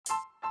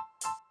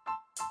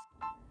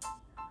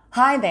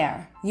Hi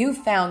there, you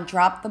found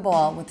Drop the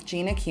Ball with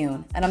Gina,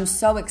 and I'm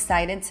so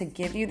excited to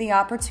give you the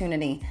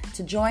opportunity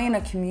to join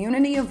a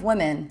community of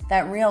women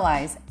that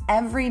realize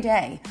every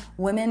day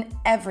women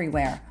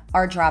everywhere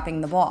are dropping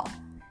the ball.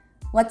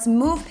 Let's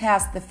move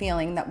past the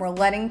feeling that we're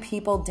letting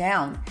people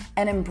down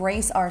and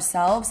embrace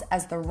ourselves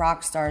as the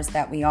rock stars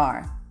that we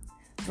are.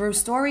 Through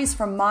stories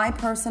from my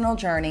personal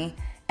journey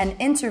and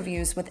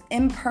interviews with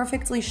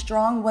imperfectly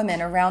strong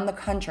women around the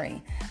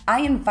country,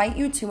 I invite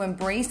you to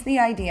embrace the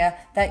idea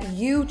that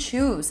you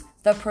choose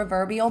the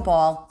proverbial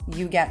ball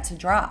you get to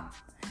drop.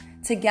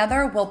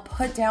 Together, we'll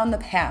put down the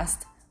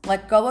past,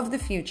 let go of the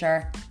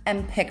future,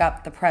 and pick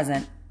up the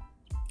present.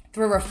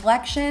 Through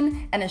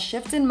reflection and a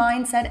shift in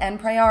mindset and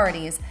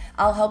priorities,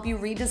 I'll help you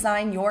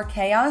redesign your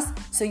chaos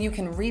so you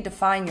can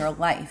redefine your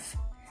life.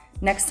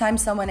 Next time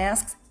someone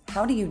asks,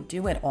 how do you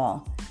do it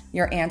all?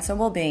 Your answer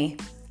will be,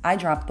 I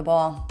dropped the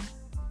ball.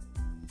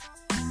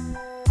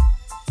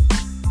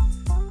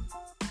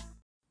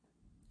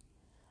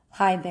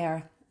 Hi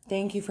there.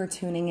 Thank you for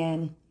tuning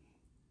in.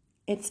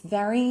 It's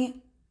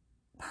very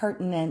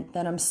pertinent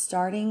that I'm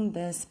starting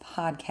this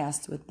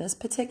podcast with this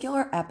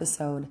particular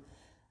episode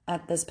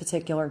at this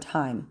particular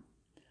time.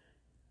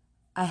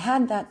 I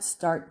had that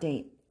start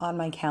date on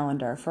my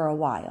calendar for a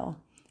while,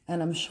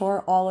 and I'm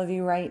sure all of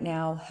you right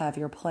now have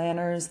your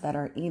planners that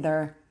are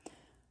either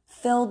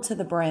filled to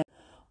the brim,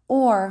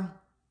 or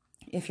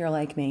if you're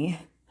like me,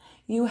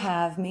 you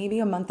have maybe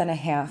a month and a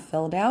half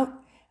filled out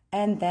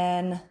and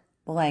then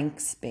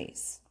blank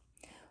space.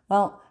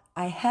 Well,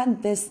 I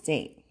had this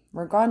date,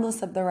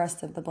 regardless of the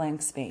rest of the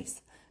blank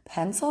space,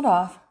 penciled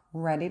off,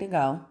 ready to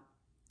go.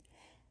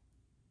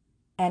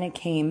 And it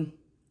came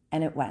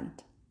and it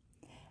went.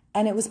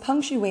 And it was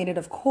punctuated,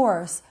 of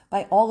course,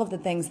 by all of the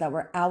things that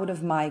were out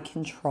of my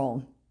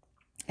control.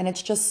 And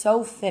it's just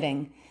so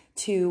fitting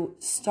to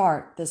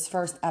start this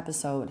first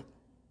episode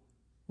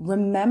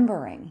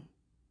remembering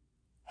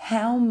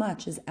how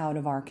much is out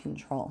of our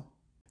control.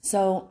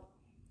 So,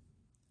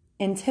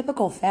 in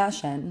typical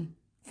fashion,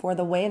 for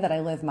the way that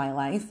I live my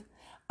life,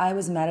 I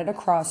was met at a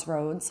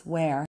crossroads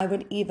where I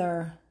would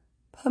either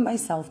put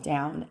myself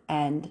down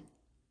and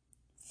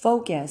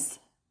focus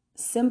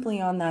simply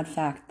on that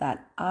fact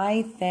that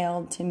I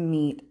failed to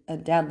meet a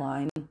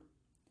deadline,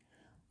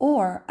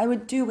 or I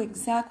would do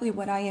exactly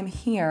what I am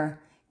here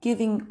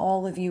giving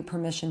all of you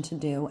permission to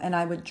do, and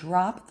I would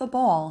drop the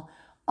ball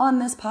on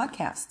this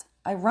podcast.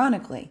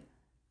 Ironically,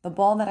 the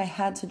ball that I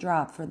had to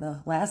drop for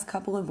the last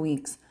couple of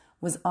weeks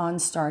was on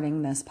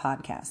starting this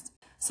podcast.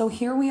 So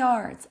here we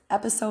are, it's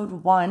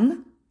episode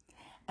 1,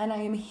 and I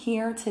am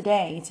here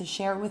today to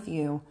share with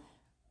you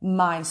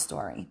my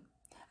story.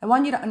 I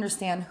want you to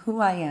understand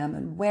who I am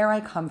and where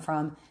I come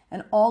from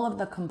and all of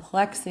the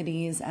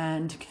complexities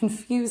and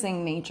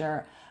confusing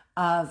nature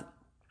of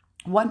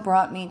what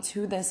brought me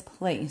to this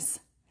place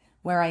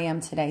where I am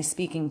today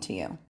speaking to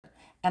you.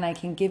 And I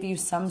can give you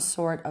some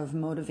sort of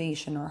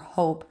motivation or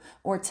hope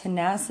or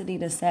tenacity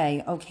to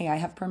say, okay, I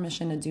have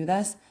permission to do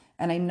this,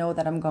 and I know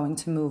that I'm going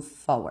to move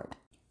forward.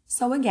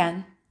 So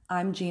again,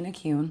 I'm Gina,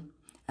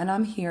 and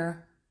I'm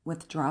here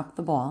with Drop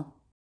the Ball.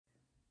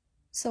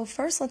 So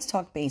first, let's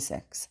talk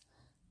basics.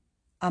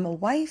 I'm a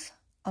wife,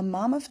 a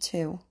mom of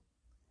 2,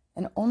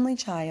 an only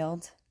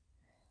child.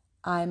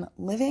 I'm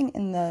living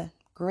in the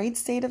great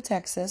state of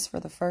Texas for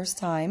the first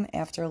time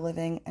after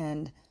living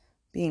and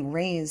being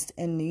raised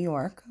in New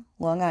York,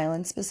 Long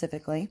Island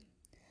specifically.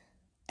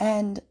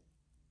 And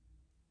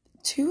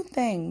 2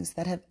 things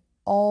that have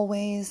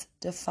always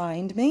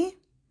defined me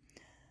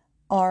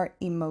are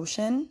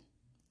emotion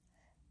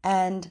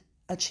and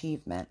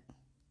achievement.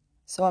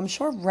 So I'm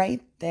sure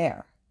right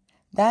there,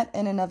 that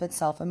in and of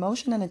itself,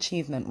 emotion and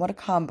achievement, what a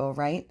combo,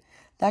 right?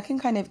 That can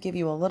kind of give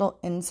you a little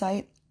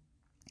insight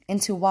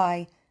into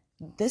why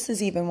this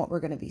is even what we're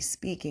going to be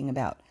speaking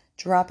about.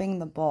 Dropping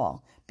the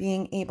ball,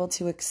 being able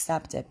to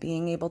accept it,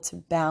 being able to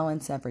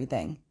balance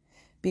everything.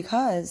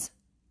 Because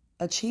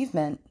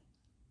achievement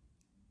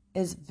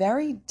is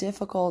very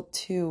difficult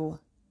to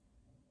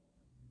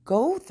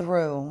go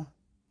through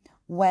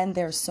when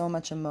there's so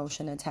much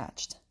emotion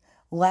attached.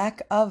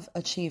 Lack of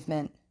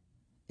achievement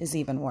is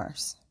even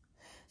worse.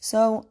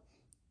 So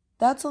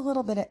that's a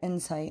little bit of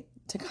insight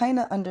to kind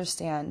of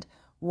understand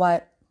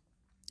what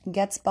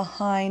gets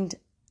behind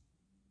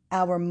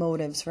our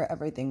motives for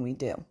everything we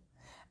do.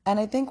 And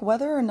I think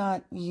whether or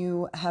not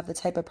you have the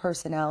type of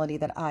personality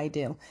that I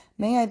do,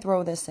 may I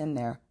throw this in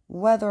there,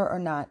 whether or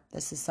not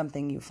this is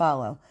something you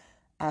follow.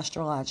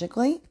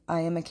 Astrologically, I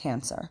am a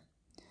Cancer.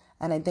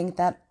 And I think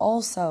that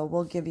also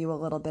will give you a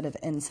little bit of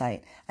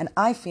insight. And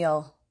I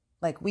feel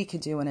like we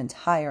could do an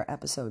entire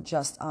episode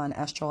just on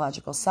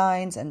astrological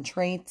signs and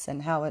traits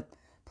and how it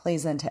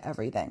plays into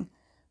everything.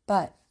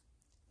 But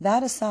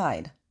that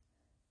aside,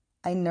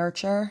 I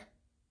nurture,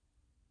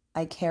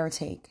 I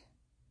caretake.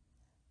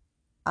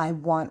 I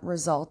want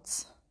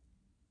results.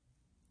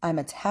 I'm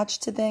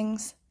attached to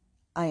things.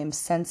 I am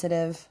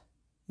sensitive,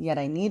 yet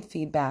I need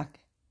feedback.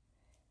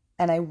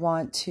 And I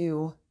want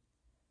to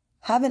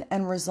have an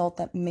end result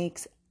that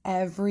makes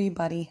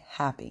everybody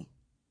happy.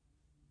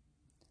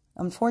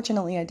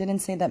 Unfortunately, I didn't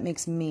say that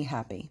makes me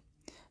happy.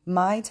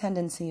 My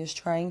tendency is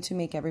trying to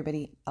make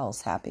everybody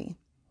else happy.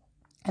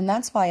 And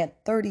that's why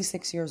at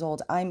 36 years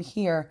old, I'm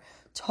here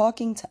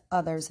talking to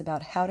others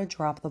about how to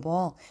drop the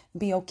ball and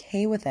be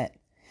okay with it.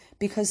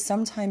 Because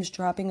sometimes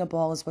dropping a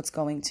ball is what's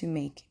going to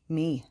make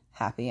me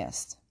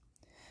happiest.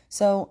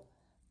 So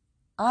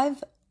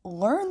I've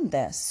learned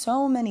this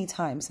so many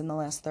times in the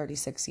last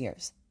 36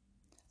 years.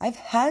 I've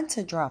had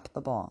to drop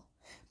the ball,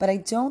 but I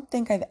don't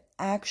think I've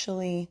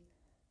actually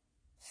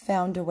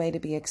found a way to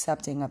be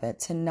accepting of it,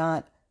 to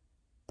not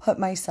put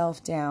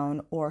myself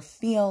down or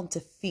feel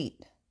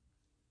defeat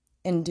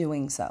in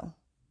doing so.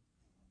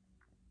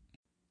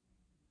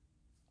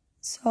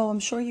 So I'm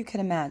sure you can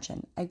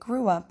imagine, I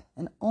grew up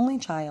an only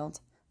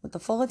child with the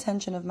full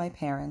attention of my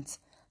parents,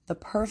 the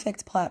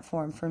perfect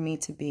platform for me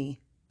to be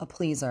a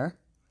pleaser,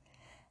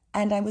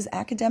 and I was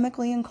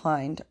academically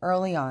inclined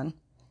early on,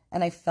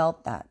 and I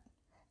felt that.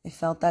 I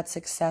felt that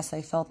success,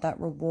 I felt that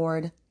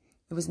reward.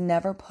 It was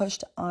never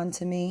pushed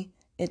onto me,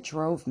 it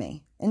drove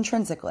me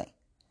intrinsically.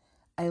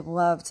 I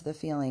loved the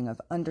feeling of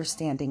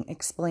understanding,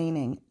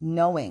 explaining,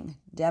 knowing,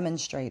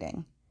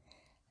 demonstrating.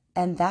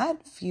 And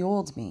that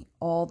fueled me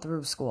all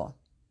through school.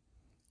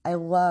 I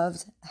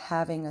loved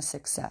having a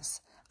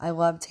success. I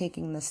loved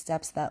taking the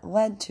steps that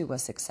led to a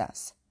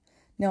success.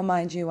 Now,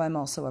 mind you, I'm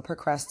also a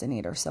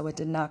procrastinator, so it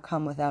did not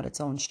come without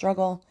its own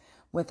struggle,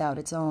 without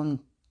its own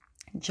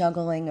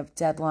juggling of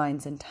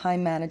deadlines and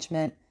time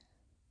management,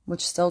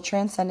 which still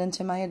transcend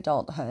into my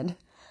adulthood.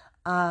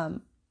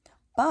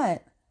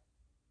 But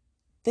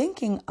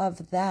thinking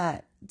of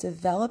that,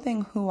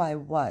 developing who I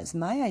was,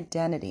 my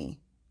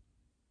identity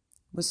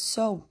was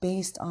so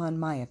based on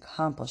my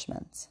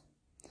accomplishments.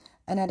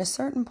 And at a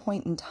certain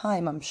point in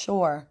time, I'm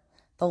sure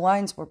the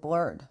lines were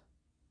blurred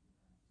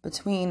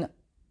between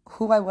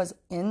who I was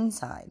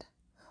inside,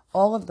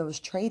 all of those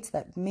traits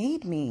that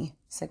made me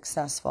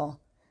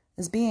successful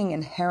as being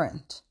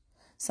inherent,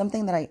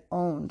 something that I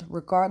owned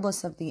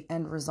regardless of the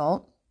end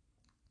result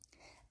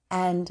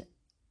and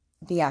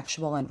the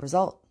actual end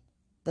result,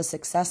 the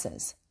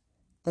successes,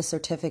 the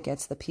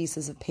certificates, the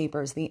pieces of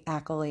papers, the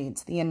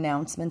accolades, the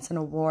announcements and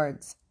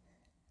awards.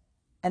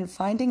 And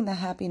finding the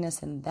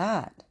happiness in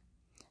that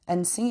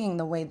and seeing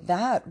the way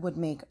that would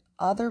make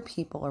other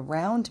people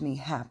around me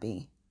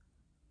happy,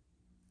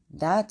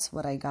 that's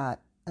what I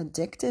got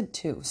addicted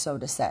to, so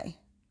to say.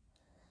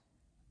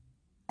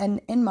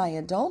 And in my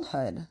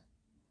adulthood,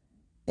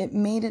 it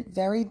made it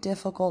very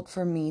difficult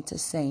for me to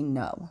say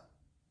no,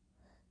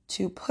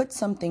 to put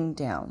something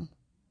down,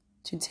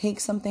 to take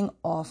something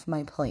off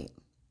my plate.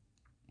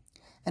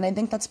 And I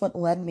think that's what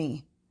led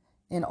me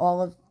in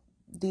all of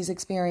these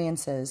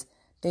experiences.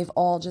 They've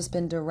all just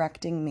been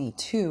directing me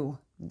to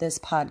this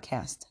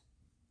podcast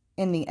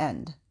in the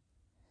end,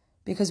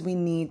 because we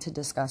need to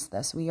discuss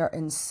this. We are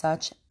in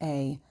such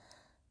a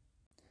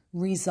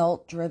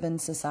result-driven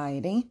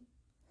society.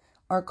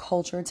 Our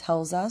culture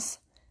tells us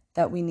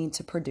that we need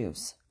to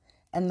produce.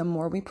 And the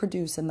more we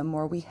produce and the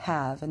more we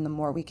have and the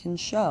more we can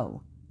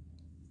show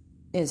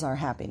is our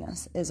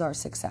happiness, is our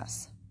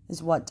success,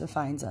 is what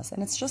defines us.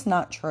 And it's just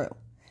not true.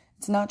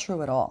 It's not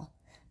true at all.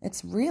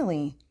 It's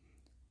really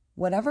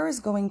whatever is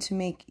going to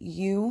make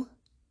you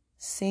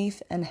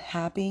safe and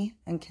happy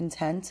and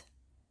content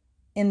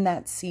in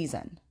that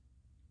season.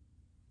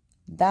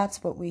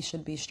 That's what we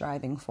should be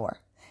striving for.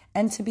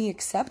 And to be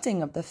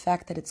accepting of the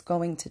fact that it's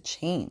going to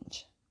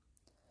change.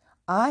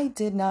 I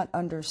did not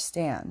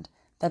understand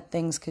that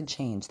things could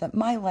change, that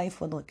my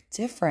life would look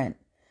different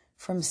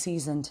from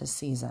season to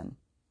season.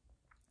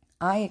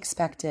 I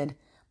expected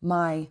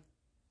my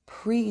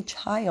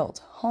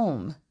pre-child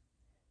home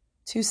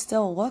to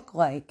still look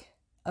like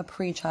a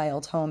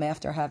pre-child home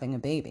after having a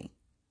baby.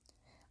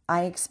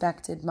 I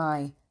expected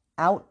my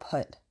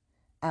output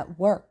at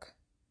work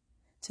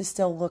to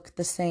still look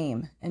the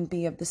same and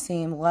be of the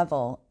same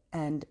level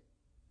and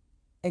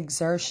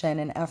exertion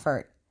and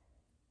effort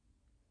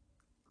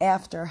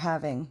after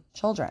having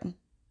children.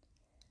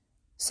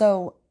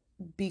 So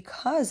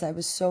because I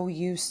was so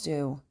used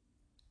to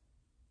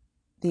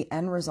the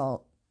end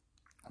result,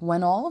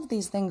 when all of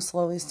these things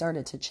slowly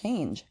started to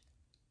change,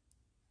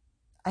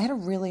 I had a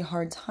really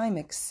hard time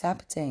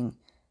accepting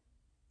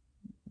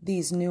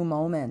these new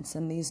moments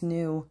and these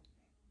new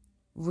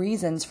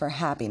reasons for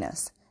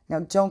happiness. Now,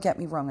 don't get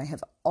me wrong. I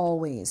have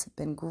always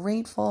been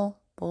grateful,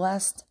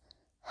 blessed,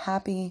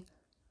 happy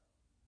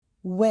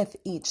with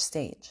each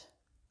stage.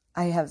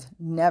 I have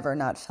never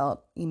not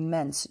felt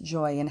immense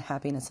joy and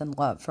happiness and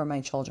love for my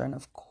children,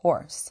 of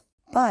course.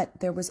 But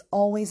there was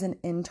always an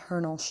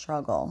internal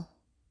struggle,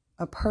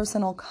 a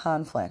personal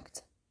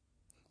conflict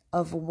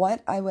of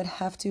what I would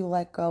have to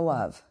let go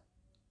of,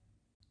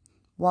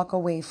 walk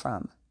away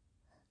from,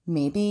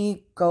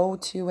 maybe go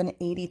to an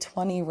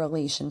 80-20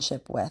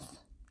 relationship with,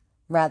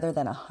 rather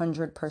than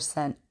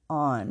 100%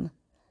 on,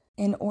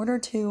 in order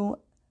to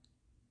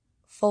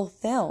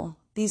fulfill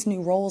these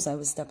new roles I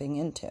was stepping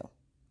into.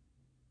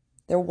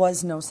 There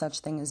was no such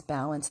thing as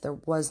balance. There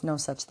was no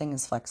such thing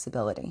as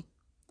flexibility.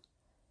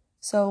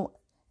 So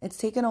it's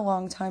taken a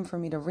long time for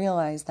me to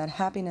realize that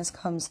happiness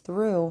comes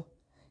through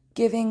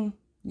giving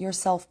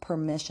yourself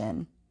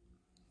permission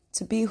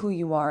to be who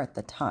you are at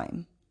the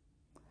time,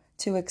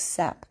 to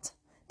accept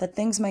that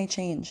things might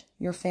change.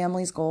 Your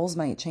family's goals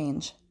might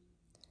change.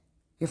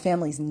 Your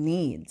family's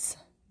needs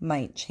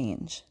might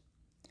change.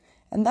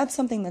 And that's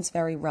something that's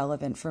very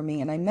relevant for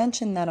me. And I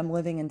mentioned that I'm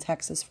living in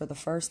Texas for the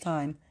first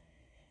time.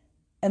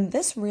 And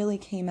this really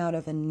came out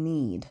of a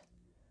need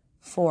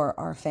for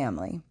our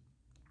family.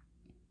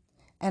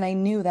 And I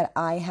knew that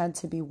I had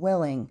to be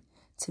willing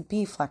to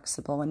be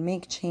flexible and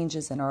make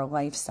changes in our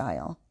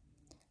lifestyle.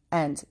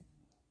 And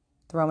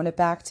throwing it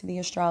back to the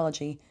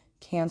astrology,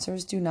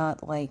 Cancers do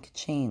not like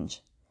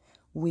change.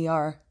 We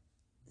are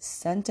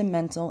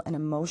sentimental and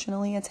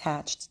emotionally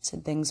attached to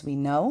things we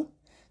know,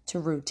 to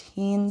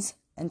routines,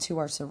 and to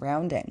our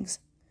surroundings.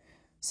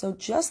 So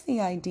just the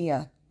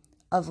idea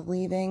of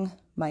leaving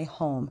my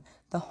home,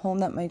 the home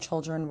that my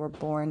children were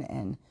born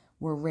in,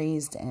 were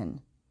raised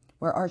in,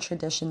 where our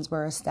traditions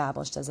were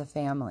established as a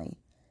family,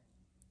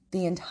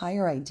 the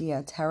entire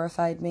idea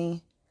terrified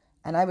me,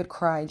 and I would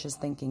cry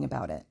just thinking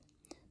about it.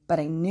 But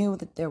I knew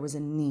that there was a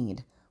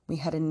need. We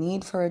had a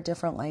need for a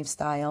different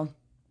lifestyle,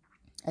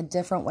 a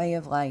different way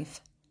of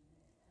life.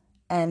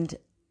 And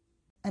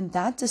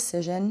that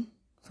decision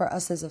for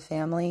us as a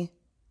family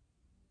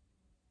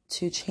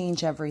to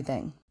change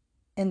everything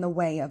in the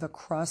way of a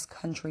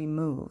cross-country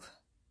move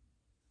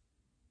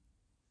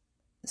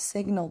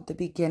signaled the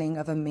beginning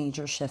of a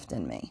major shift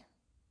in me.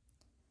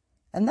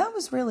 And that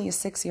was really a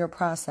 6-year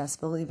process,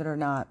 believe it or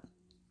not.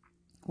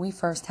 We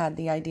first had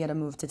the idea to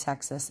move to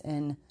Texas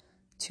in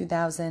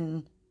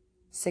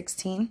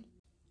 2016.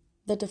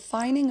 The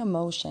defining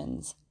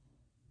emotions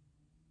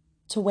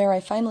to where I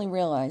finally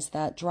realized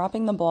that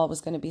dropping the ball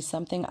was going to be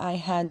something I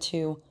had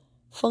to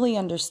fully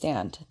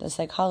understand. The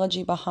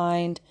psychology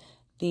behind,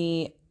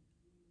 the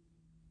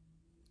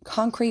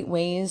concrete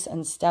ways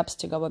and steps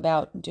to go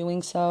about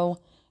doing so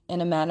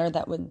in a manner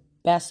that would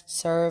best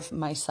serve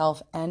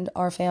myself and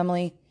our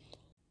family.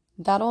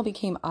 That all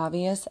became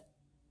obvious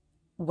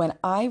when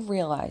I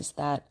realized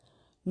that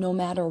no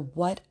matter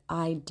what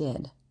I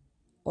did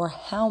or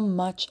how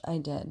much I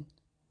did,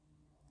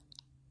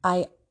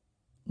 I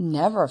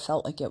never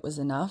felt like it was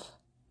enough.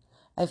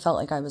 I felt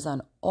like I was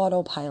on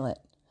autopilot.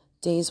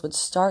 Days would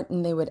start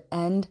and they would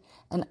end,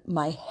 and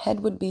my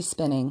head would be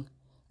spinning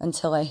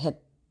until I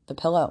hit the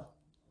pillow.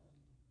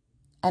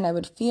 And I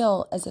would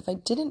feel as if I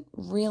didn't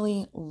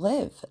really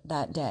live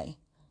that day.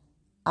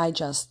 I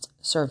just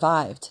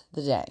survived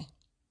the day.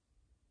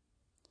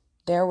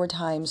 There were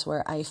times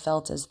where I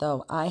felt as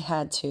though I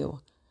had to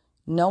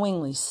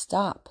knowingly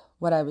stop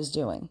what I was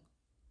doing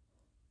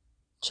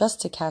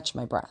just to catch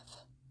my breath.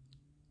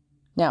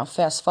 Now,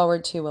 fast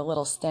forward to a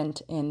little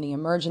stint in the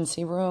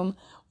emergency room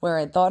where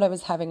I thought I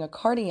was having a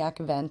cardiac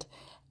event,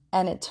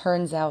 and it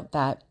turns out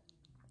that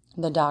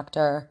the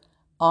doctor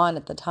on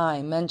at the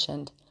time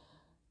mentioned,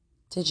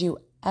 "Did you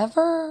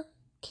ever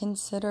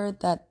consider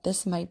that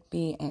this might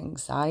be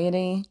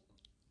anxiety?"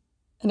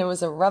 And it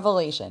was a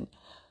revelation.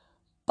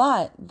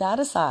 But that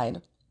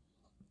aside,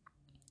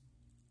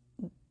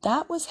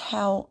 that was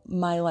how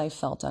my life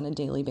felt on a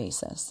daily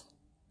basis.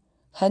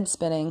 Head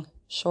spinning,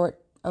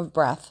 short of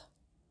breath,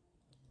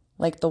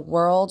 like the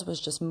world was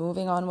just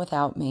moving on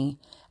without me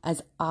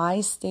as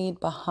I stayed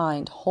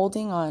behind,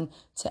 holding on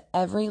to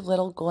every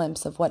little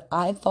glimpse of what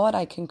I thought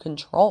I can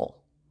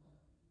control,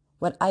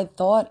 what I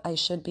thought I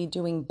should be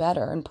doing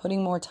better and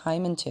putting more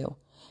time into,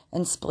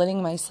 and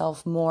splitting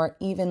myself more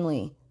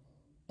evenly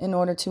in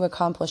order to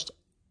accomplish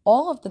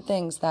all of the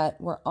things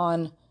that were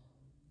on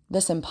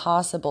this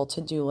impossible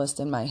to-do list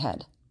in my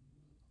head.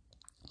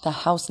 The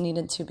house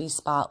needed to be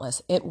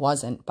spotless. It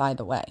wasn't, by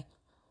the way.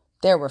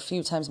 There were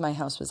few times my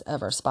house was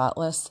ever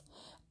spotless,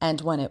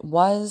 and when it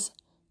was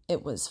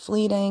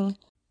fleeting,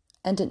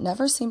 and it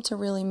never seemed to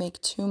really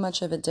make too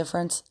much of a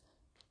difference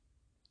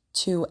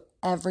to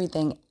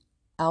everything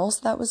else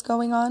that was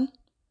going on.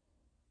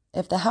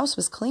 If the house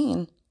was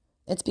clean,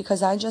 it's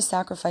because I just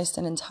sacrificed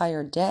an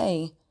entire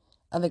day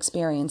of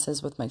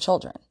experiences with my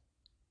children.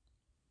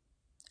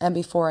 And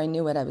before I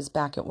knew it, I was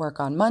back at work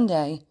on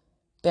Monday,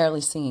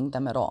 barely seeing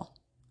them at all.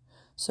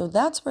 So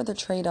that's where the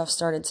trade-off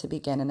started to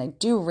begin. And I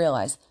do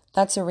realize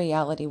that's a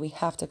reality. We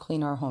have to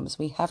clean our homes.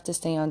 We have to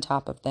stay on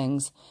top of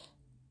things.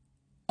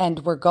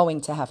 And we're going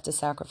to have to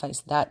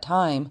sacrifice that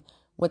time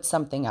with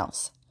something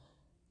else.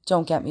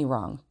 Don't get me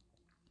wrong.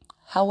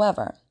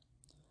 However,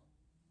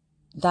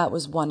 that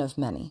was one of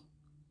many.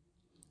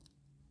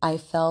 I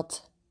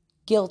felt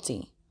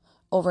guilty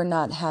over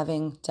not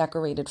having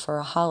decorated for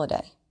a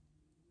holiday.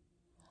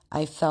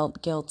 I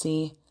felt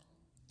guilty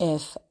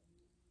if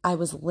I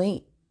was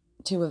late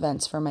to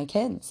events for my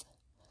kids.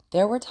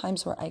 There were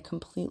times where I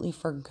completely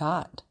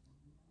forgot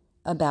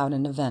about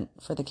an event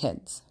for the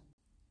kids.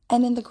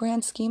 And in the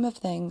grand scheme of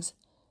things,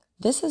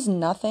 this is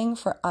nothing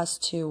for us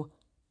to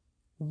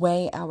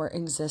weigh our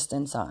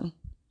existence on.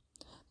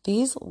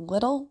 These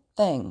little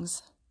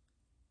things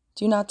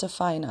do not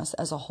define us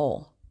as a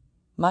whole.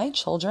 My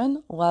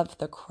children love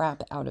the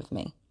crap out of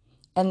me,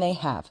 and they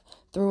have,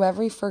 through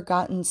every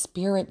forgotten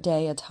Spirit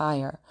Day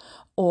attire,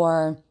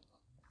 or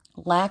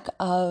lack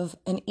of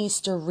an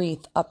Easter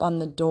wreath up on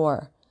the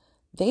door.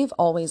 They've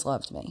always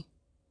loved me.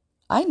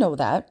 I know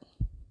that.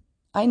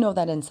 I know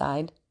that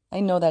inside. I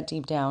know that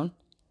deep down.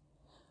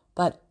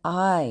 But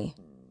I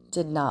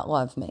did not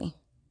love me.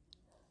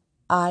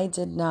 I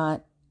did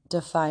not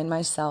define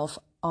myself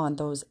on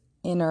those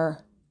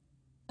inner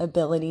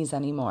abilities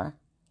anymore.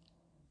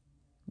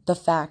 The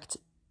fact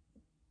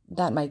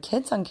that my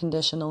kids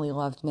unconditionally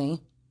loved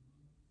me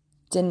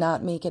did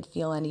not make it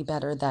feel any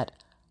better that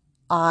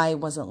I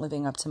wasn't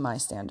living up to my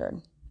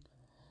standard.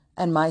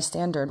 And my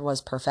standard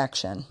was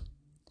perfection.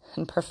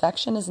 And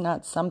perfection is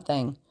not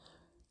something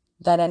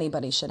that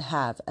anybody should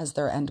have as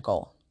their end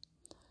goal.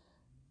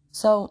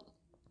 So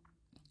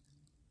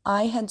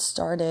I had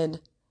started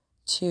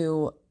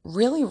to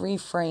really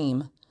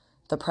reframe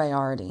the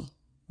priority.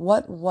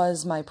 What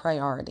was my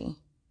priority?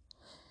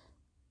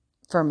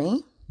 For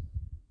me,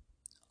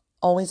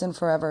 always and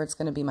forever, it's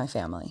going to be my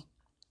family.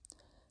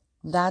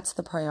 That's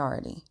the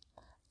priority.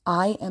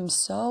 I am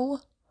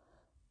so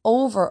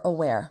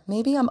over-aware.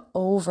 Maybe I'm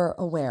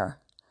over-aware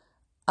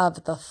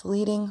of the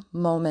fleeting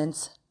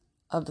moments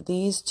of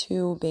these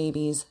two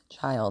babies'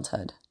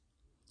 childhood.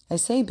 I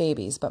say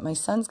babies, but my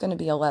son's going to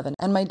be 11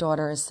 and my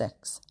daughter is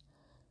 6.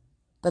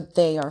 But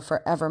they are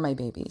forever my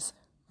babies,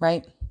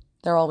 right?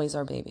 They're always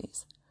our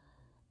babies.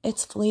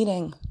 It's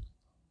fleeting.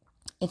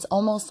 It's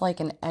almost like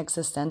an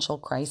existential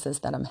crisis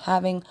that I'm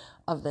having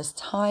of this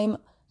time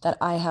that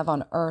I have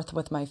on earth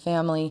with my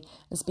family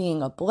as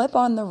being a blip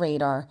on the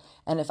radar.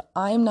 And if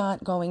I'm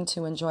not going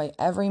to enjoy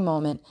every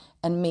moment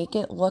and make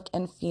it look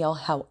and feel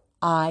how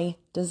I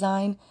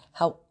design,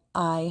 how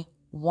I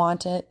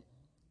want it,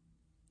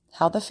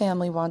 how the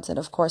family wants it,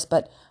 of course,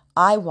 but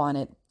I want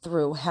it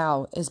through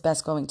how is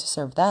best going to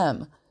serve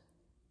them,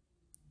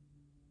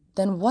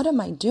 then what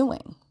am I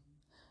doing?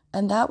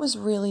 And that was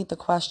really the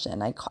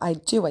question.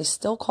 I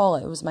still call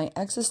it was my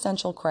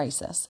existential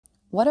crisis.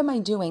 What am I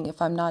doing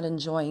if I'm not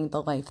enjoying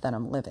the life that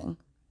I'm living?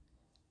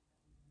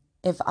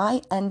 If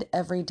I end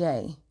every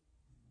day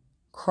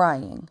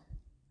crying,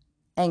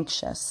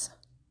 anxious,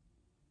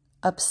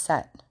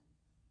 upset,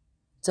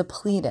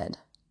 depleted,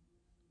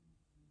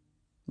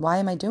 why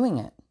am I doing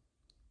it?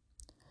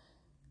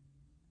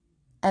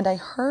 And I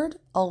heard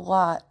a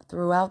lot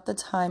throughout the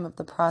time of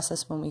the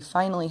process when we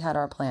finally had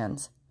our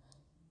plans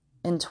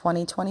in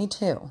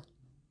 2022.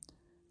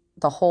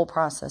 The whole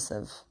process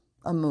of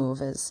a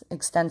move is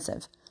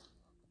extensive.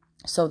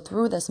 So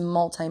through this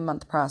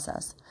multi-month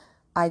process,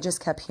 I just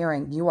kept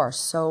hearing, you are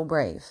so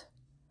brave.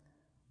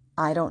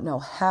 I don't know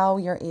how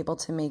you're able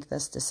to make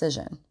this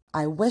decision.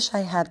 I wish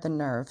I had the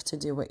nerve to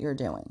do what you're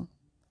doing.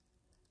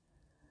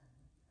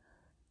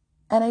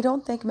 And I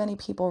don't think many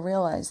people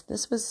realize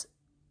this was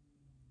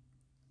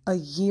a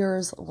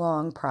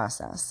years-long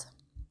process.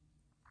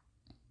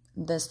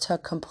 This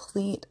took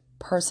complete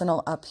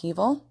personal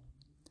upheaval,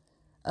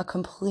 a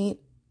complete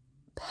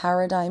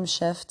paradigm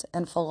shift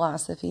and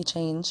philosophy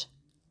change,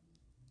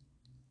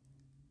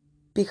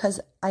 because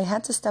I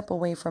had to step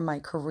away from my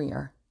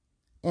career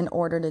in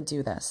order to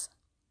do this.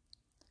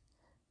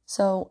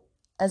 So,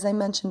 as I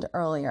mentioned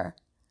earlier,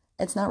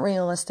 it's not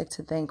realistic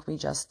to think we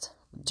just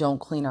don't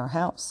clean our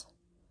house.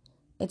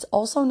 It's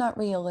also not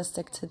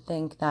realistic to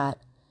think that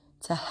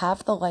to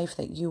have the life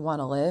that you want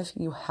to live,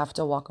 you have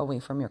to walk away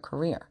from your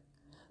career.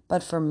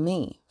 But for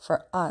me,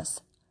 for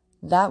us,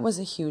 that was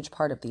a huge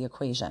part of the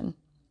equation.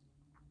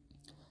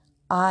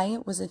 I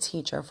was a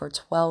teacher for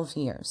 12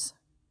 years.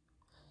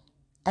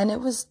 And it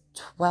was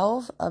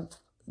 12 of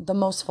the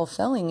most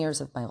fulfilling years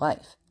of my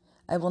life.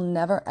 I will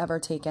never, ever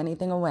take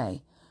anything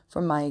away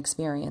from my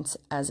experience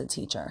as a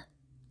teacher.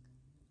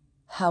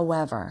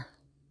 However,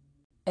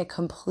 it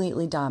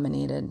completely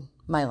dominated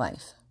my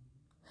life.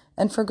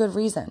 And for good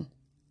reason.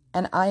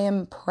 And I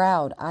am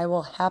proud. I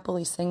will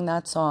happily sing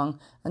that song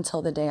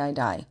until the day I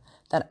die.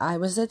 That I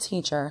was a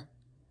teacher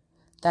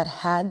that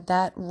had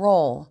that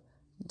role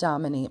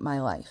dominate my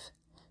life.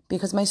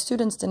 Because my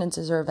students didn't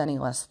deserve any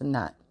less than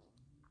that.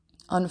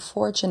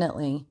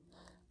 Unfortunately,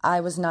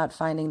 I was not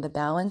finding the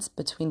balance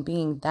between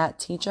being that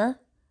teacher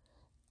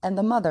and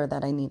the mother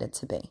that I needed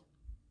to be.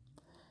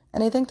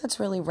 And I think that's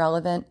really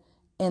relevant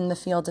in the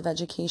field of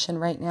education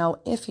right now.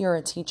 If you're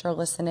a teacher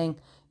listening,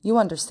 you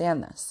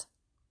understand this.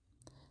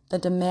 The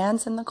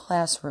demands in the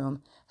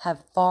classroom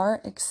have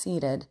far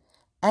exceeded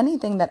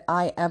anything that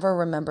I ever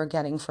remember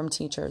getting from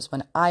teachers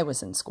when I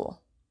was in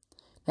school.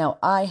 Now,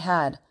 I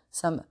had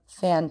some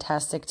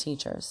fantastic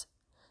teachers.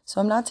 So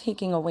I'm not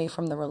taking away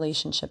from the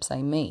relationships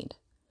I made.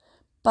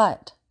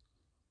 But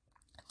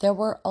there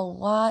were a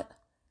lot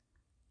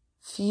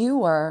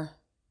fewer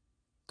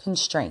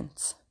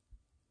constraints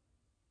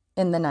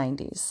in the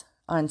 90s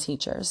on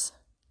teachers.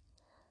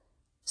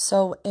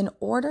 So in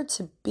order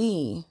to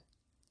be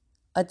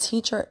a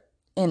teacher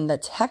in the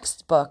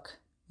textbook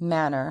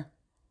manner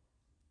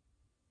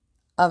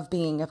of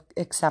being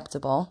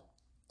acceptable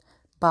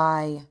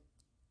by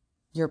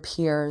your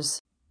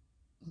peers,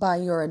 by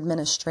your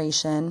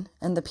administration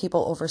and the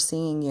people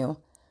overseeing you,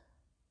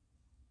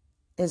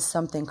 is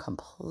something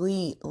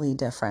completely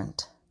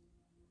different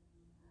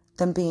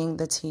than being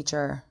the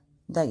teacher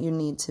that you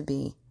need to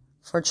be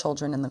for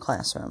children in the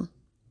classroom.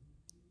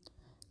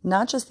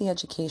 Not just the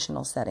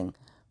educational setting,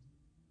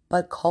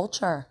 but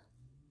culture.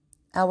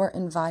 Our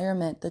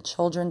environment, the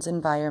children's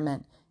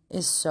environment,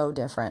 is so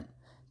different.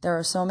 There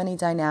are so many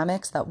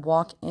dynamics that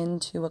walk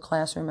into a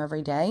classroom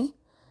every day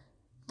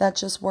that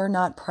just were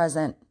not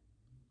present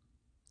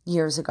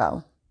years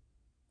ago.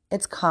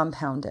 It's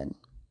compounded.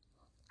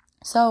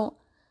 So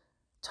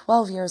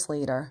 12 years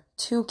later,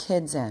 2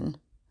 kids in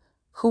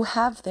who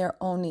have their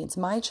own needs.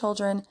 My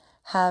children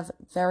have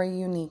very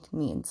unique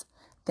needs.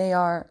 They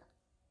are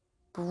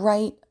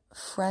bright,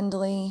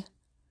 friendly,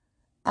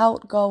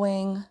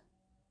 outgoing,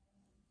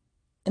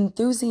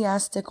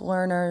 enthusiastic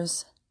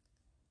learners,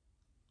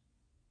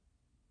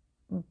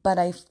 but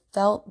I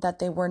felt that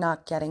they were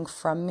not getting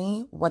from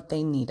me what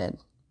they needed.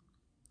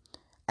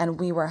 And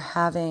we were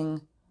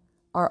having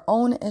our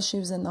own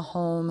issues in the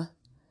home,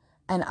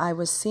 and I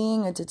was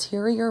seeing a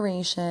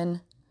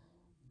deterioration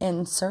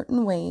in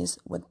certain ways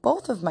with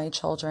both of my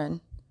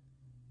children,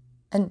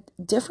 and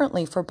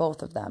differently for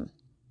both of them.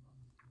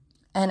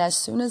 And as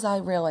soon as I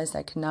realized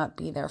I could not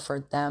be there for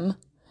them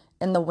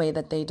in the way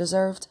that they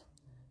deserved,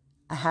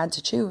 I had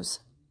to choose.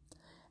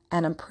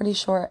 And I'm pretty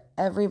sure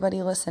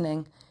everybody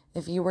listening,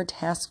 if you were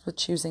tasked with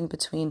choosing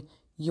between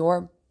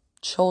your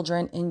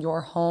children in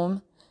your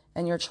home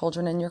and your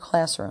children in your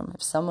classroom,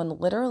 if someone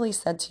literally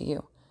said to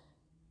you,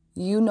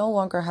 you no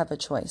longer have a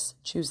choice,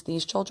 choose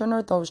these children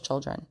or those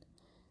children,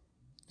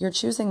 you're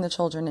choosing the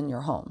children in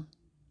your home.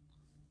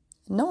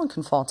 No one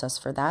can fault us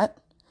for that.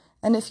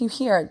 And if you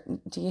hear,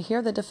 do you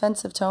hear the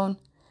defensive tone?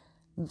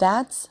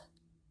 That's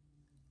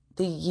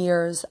the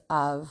years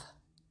of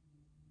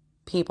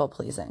people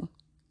pleasing.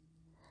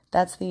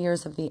 That's the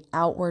years of the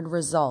outward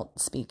result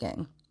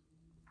speaking.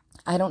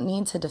 I don't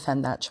need to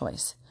defend that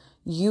choice.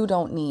 You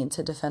don't need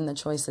to defend the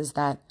choices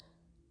that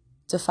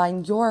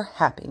define your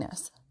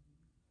happiness.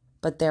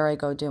 But there I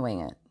go doing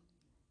it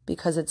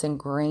because it's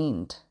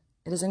ingrained.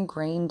 It is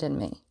ingrained in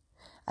me.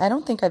 I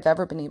don't think I've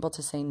ever been able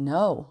to say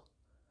no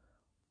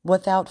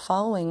without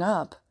following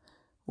up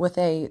with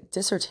a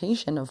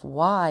dissertation of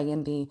why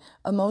and the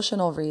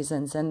emotional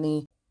reasons and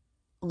the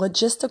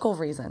logistical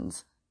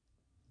reasons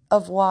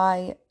of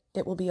why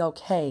it will be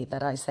okay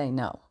that I say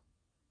no.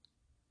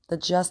 The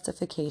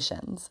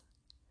justifications.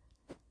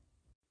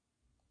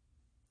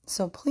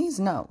 So please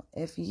know,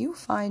 if you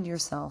find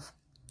yourself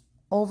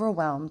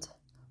overwhelmed,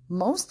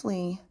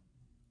 mostly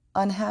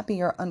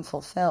unhappy or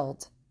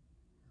unfulfilled,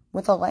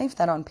 with a life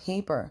that on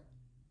paper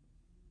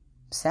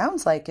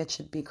sounds like it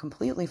should be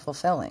completely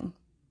fulfilling,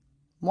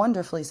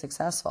 wonderfully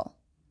successful,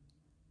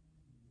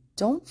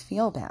 don't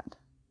feel bad.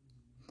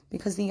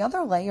 Because the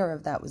other layer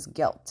of that was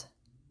guilt.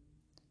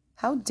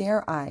 How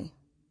dare I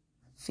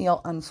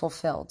feel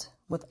unfulfilled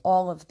with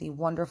all of the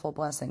wonderful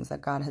blessings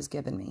that God has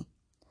given me?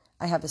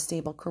 I have a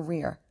stable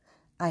career.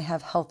 I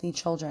have healthy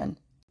children.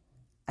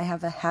 I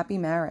have a happy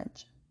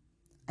marriage.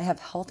 I have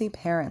healthy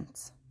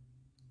parents.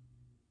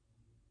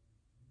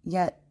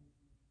 Yet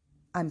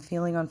I'm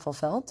feeling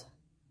unfulfilled.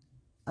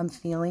 I'm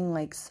feeling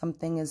like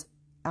something is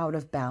out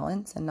of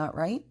balance and not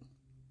right.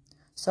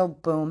 So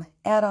boom,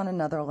 add on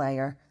another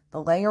layer,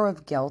 the layer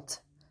of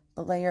guilt,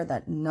 the layer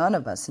that none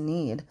of us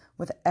need.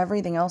 With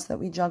everything else that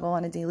we juggle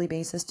on a daily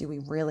basis, do we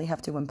really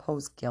have to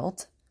impose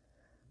guilt?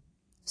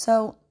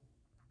 So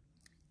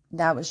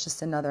that was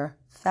just another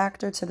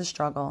factor to the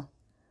struggle.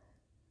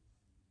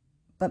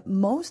 But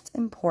most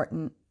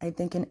important, I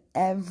think, in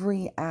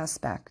every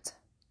aspect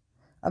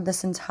of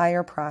this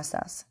entire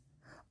process,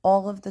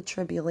 all of the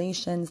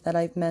tribulations that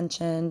I've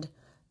mentioned,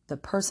 the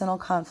personal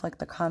conflict,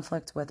 the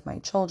conflict with my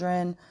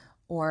children,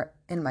 or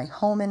in my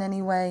home in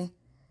any way,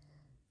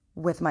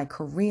 with my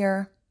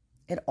career,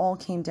 it all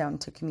came down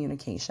to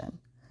communication.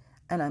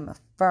 And I'm a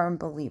firm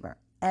believer.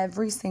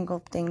 Every single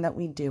thing that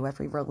we do,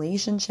 every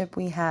relationship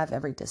we have,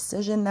 every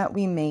decision that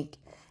we make,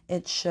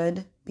 it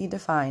should be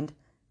defined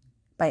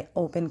by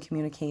open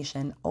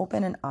communication,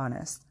 open and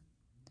honest.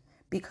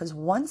 Because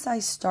once I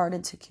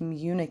started to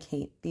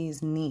communicate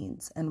these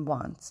needs and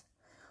wants,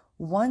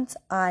 once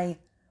I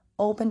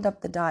opened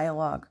up the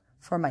dialogue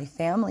for my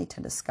family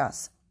to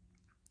discuss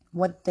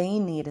what they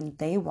need and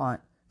they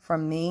want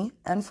from me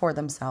and for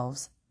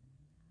themselves,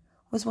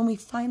 was when we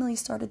finally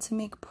started to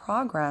make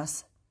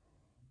progress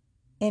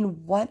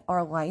in what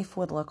our life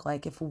would look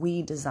like if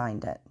we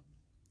designed it.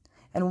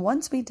 And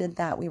once we did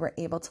that, we were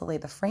able to lay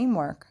the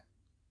framework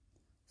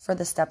for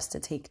the steps to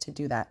take to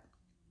do that.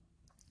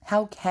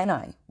 How can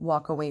I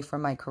walk away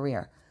from my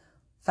career?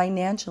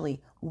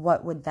 Financially,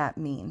 what would that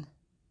mean?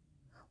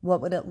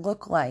 What would it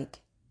look like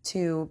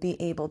to be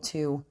able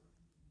to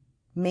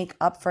make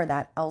up for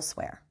that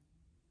elsewhere?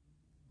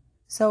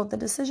 So the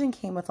decision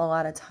came with a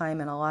lot of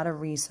time and a lot of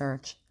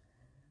research,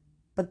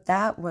 but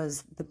that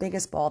was the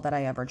biggest ball that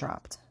I ever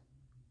dropped,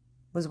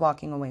 was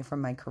walking away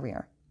from my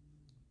career.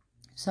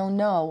 So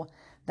know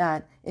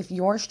that if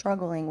you're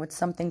struggling with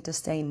something to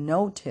say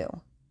no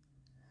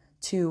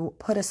to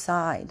put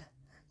aside,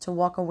 to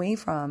walk away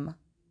from,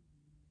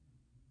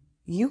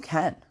 you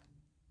can.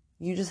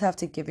 You just have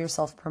to give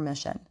yourself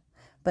permission.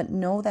 But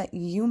know that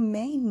you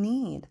may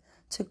need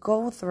to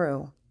go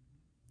through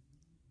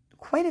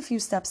quite a few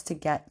steps to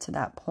get to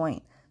that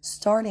point,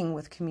 starting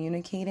with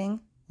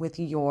communicating with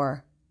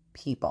your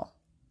people.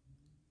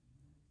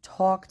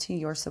 Talk to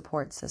your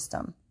support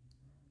system.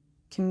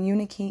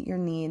 Communicate your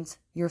needs,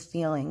 your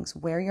feelings,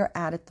 where you're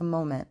at the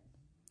moment,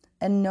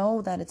 and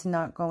know that it's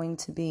not going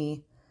to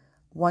be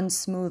one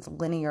smooth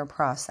linear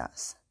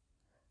process,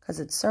 because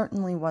it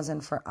certainly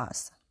wasn't for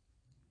us.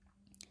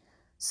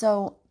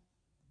 So,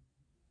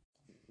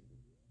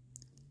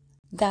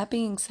 that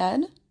being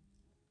said,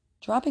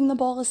 dropping the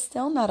ball is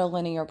still not a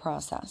linear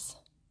process.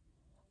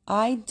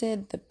 I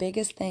did the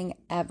biggest thing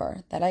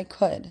ever that I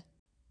could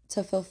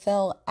to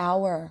fulfill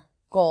our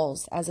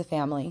goals as a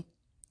family.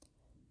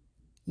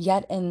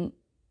 Yet in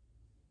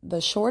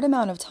the short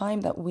amount of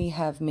time that we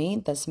have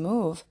made this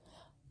move,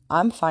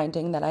 I'm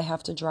finding that I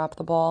have to drop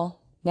the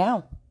ball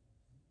now.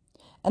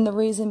 And the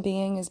reason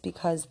being is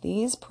because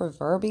these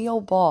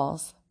proverbial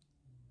balls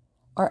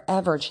are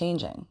ever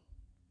changing.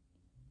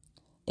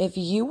 If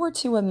you were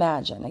to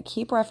imagine, I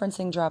keep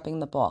referencing dropping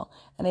the ball,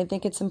 and I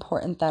think it's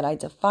important that I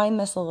define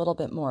this a little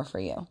bit more for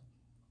you.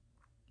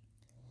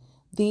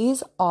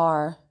 These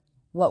are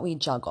what we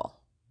juggle,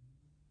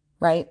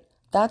 right?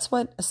 That's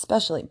what,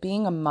 especially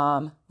being a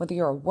mom, whether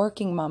you're a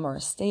working mom or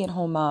a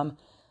stay-at-home mom,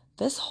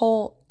 this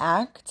whole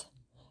act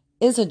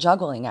is a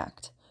juggling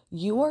act.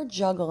 You are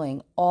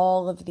juggling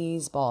all of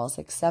these balls,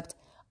 except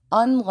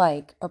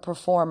unlike a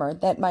performer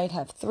that might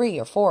have 3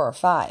 or 4 or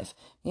 5,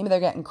 maybe they're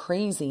getting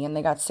crazy and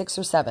they got 6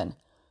 or 7.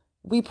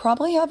 We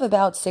probably have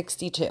about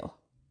 62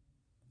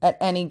 at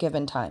any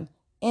given time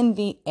in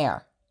the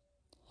air.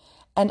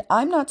 And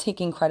I'm not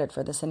taking credit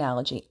for this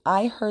analogy.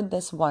 I heard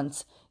this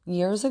once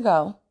years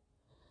ago,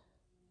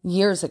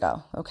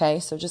 okay?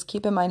 So just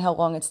keep in mind how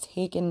long it's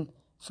taken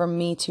for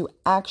me to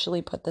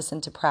actually put this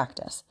into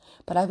practice.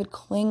 But I would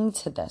cling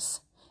to this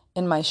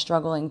in my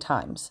struggling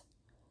times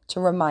to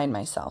remind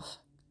myself,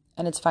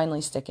 and it's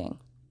finally sticking.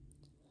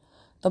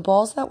 The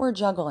balls that we're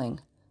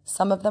juggling,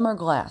 some of them are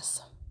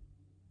glass.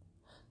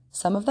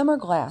 Some of them are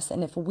glass,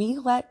 and if we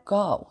let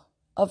go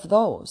of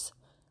those,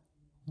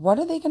 what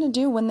are they going to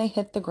do when they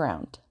hit the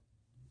ground?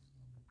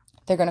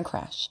 They're going to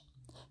crash.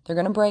 They're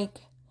going to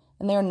break,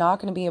 and they're not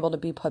going to be able to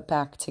be put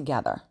back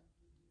together.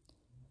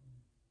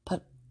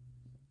 But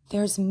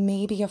there's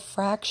maybe a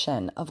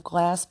fraction of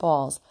glass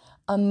balls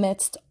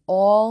amidst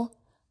all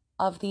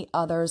of the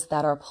others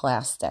that are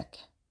plastic.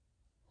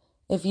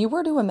 If you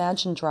were to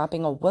imagine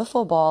dropping a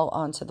wiffle ball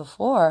onto the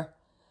floor,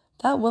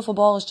 that wiffle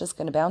ball is just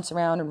going to bounce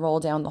around and roll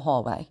down the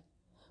hallway,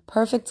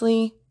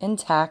 perfectly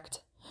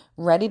intact,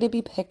 ready to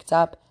be picked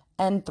up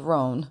and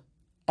thrown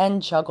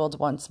and juggled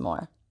once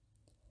more.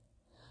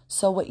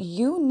 So what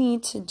you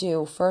need to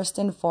do first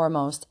and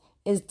foremost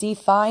is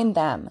define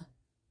them.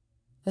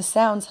 This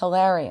sounds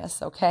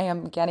hilarious, okay?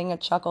 I'm getting a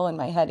chuckle in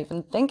my head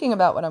even thinking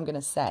about what I'm going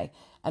to say.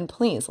 And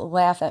please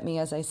laugh at me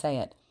as I say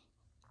it.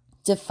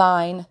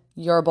 Define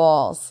your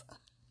balls.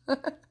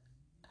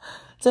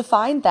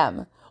 Define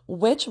them.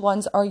 Which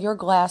ones are your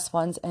glass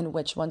ones and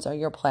which ones are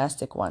your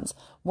plastic ones?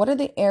 What are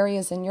the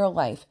areas in your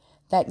life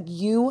that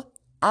you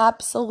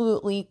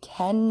absolutely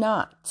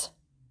cannot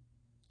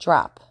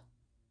drop?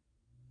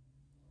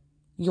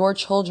 Your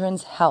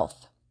children's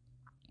health.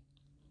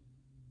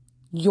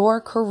 Your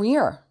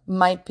career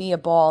might be a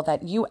ball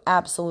that you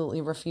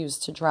absolutely refuse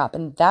to drop,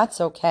 and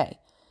that's okay.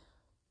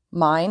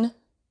 Mine,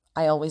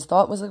 I always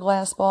thought was a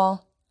glass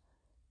ball.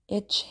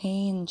 It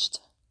changed.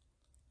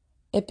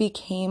 It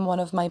became one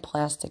of my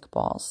plastic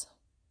balls.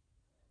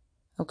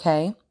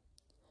 Okay?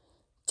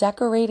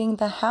 Decorating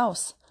the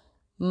house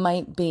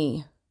might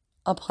be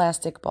a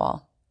plastic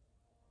ball.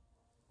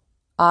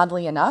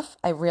 Oddly enough,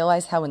 I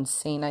realize how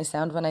insane I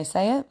sound when I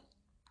say it.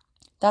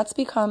 That's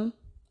become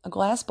a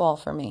glass ball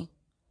for me.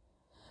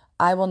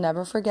 I will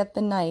never forget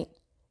the night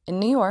in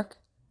New York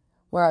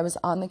where I was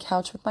on the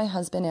couch with my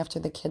husband after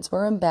the kids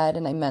were in bed,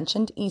 and I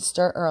mentioned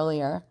Easter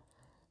earlier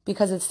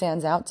because it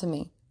stands out to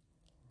me.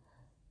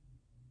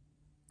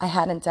 I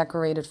hadn't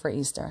decorated for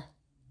Easter.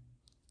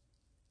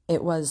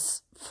 It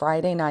was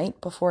Friday night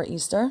before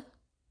Easter,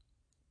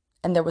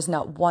 and there was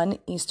not one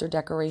Easter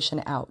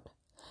decoration out.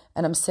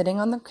 And I'm sitting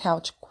on the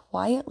couch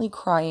quietly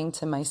crying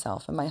to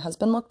myself, and my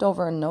husband looked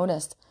over and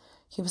noticed.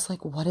 He was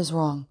like, "What is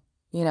wrong?"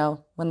 You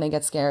know, when they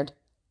get scared.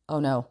 Oh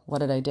no, what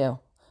did I do?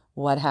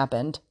 What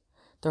happened?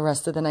 The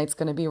rest of the night's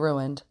going to be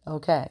ruined.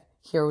 Okay,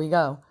 here we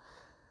go.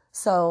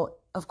 So,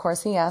 of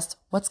course, he asked,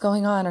 "What's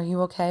going on? Are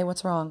you okay?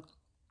 What's wrong?"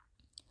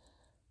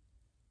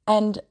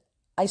 And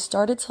I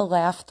started to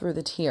laugh through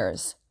the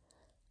tears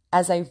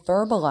as I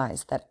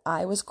verbalized that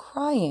I was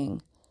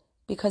crying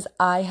because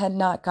I had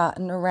not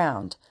gotten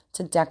around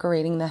to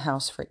decorating the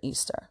house for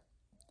Easter.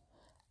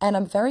 And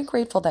I'm very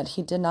grateful that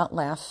he did not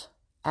laugh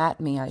at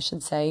me, I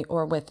should say,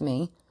 or with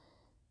me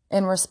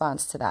in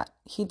response to that.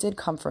 He did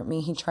comfort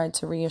me. He tried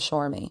to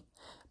reassure me.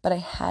 But I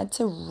had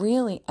to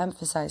really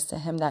emphasize to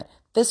him that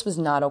this was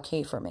not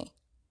okay for me.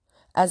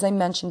 As I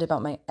mentioned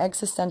about my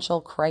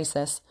existential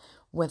crisis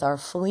with our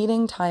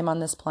fleeting time on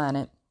this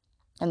planet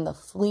and the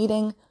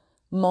fleeting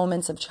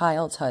moments of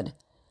childhood,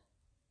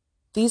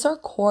 These are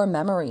core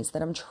memories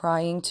that I'm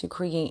trying to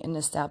create and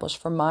establish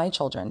for my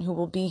children who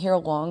will be here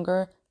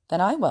longer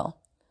than I will,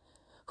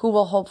 who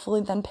will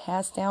hopefully then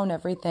pass down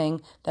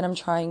everything that I'm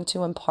trying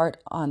to impart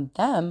on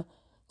them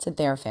to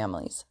their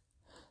families.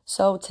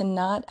 So to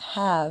not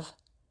have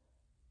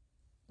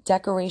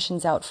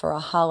decorations out for a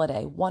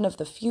holiday, one of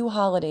the few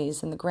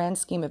holidays in the grand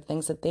scheme of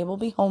things that they will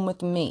be home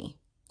with me,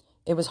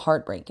 it was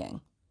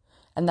heartbreaking.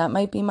 And that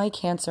might be my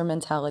Cancer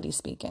mentality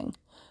speaking.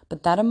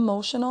 But that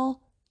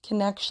emotional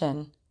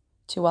connection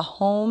to a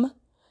home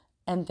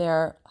and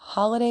their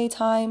holiday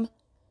time,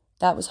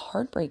 that was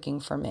heartbreaking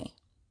for me.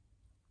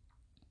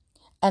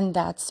 And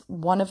that's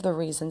one of the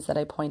reasons that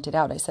I pointed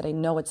out. I said, I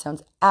know it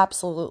sounds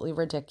absolutely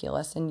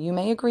ridiculous, and you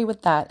may agree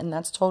with that, and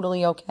that's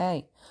totally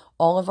okay.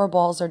 All of our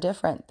balls are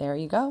different. There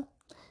you go.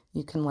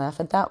 You can laugh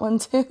at that one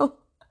too.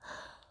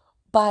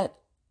 But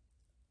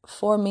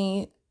for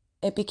me,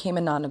 it became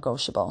a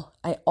non-negotiable.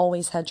 I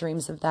always had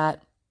dreams of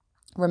that.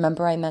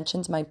 Remember I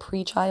mentioned my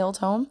pre-child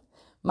home?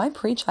 My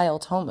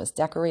pre-child home was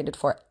decorated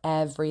for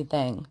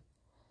everything,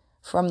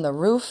 from the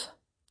roof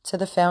to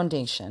the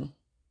foundation.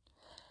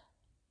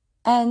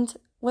 And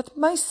with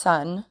my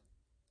son,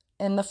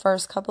 in the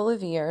first couple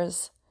of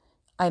years,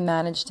 I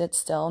managed it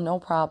still, no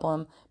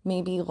problem.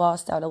 Maybe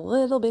lost out a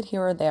little bit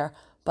here or there,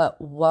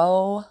 but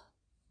whoa,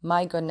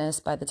 my goodness,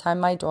 by the time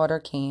my daughter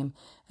came,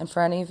 and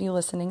for any of you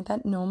listening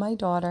that know my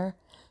daughter,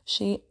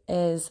 she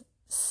is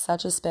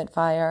such a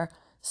spitfire,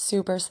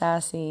 super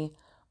sassy.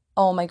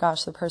 Oh my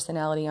gosh, the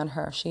personality on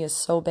her. She is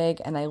so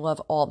big, and I love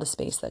all the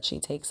space that she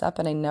takes up,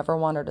 and I never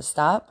want her to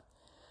stop.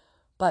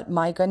 But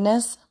my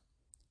goodness,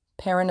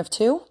 parent of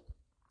two,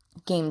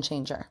 game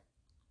changer.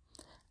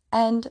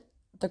 And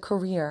the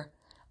career,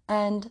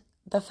 and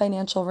the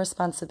financial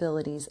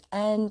responsibilities,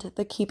 and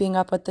the keeping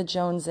up with the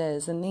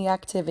Joneses, and the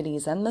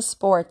activities, and the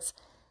sports.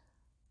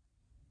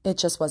 It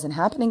just wasn't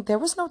happening. There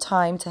was no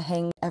time to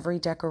hang every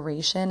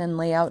decoration and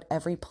lay out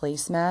every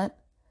placemat.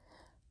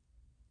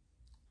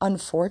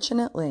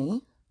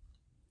 Unfortunately,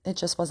 it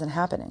just wasn't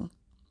happening.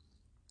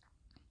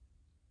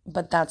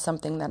 But that's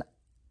something that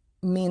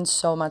means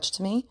so much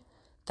to me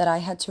that I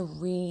had to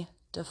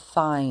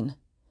redefine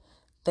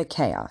the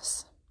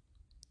chaos.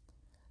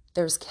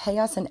 There's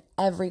chaos in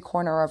every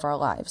corner of our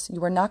lives.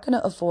 You are not going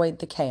to avoid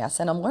the chaos.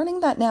 And I'm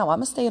learning that now.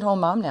 I'm a stay-at-home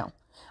mom now.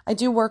 I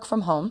do work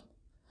from home.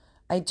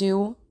 I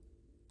do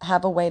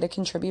have a way to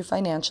contribute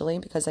financially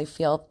because I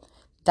feel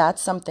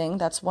that's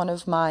one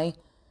of my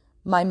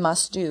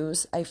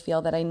must-dos. I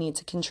feel that I need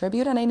to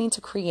contribute and I need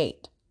to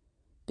create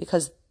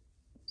because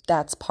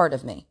that's part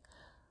of me.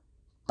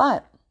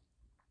 But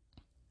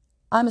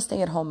I'm a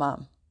stay-at-home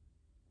mom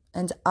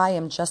and I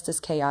am just as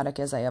chaotic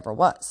as I ever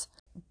was.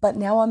 But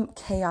now I'm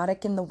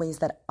chaotic in the ways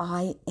that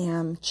I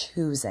am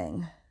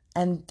choosing.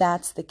 And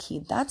that's the key.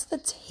 That's the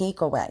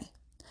takeaway.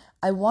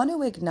 I want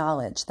to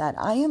acknowledge that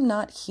I am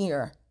not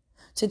here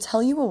to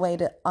tell you a way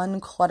to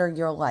unclutter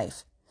your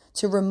life,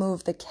 to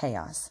remove the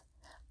chaos.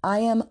 I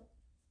am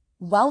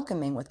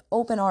welcoming with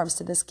open arms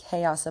to this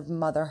chaos of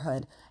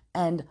motherhood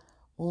and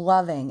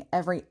loving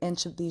every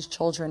inch of these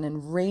children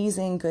and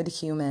raising good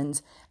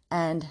humans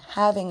and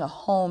having a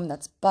home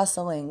that's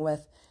bustling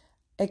with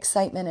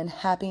excitement and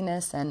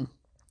happiness and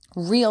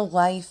real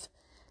life,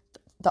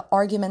 the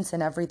arguments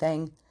and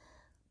everything.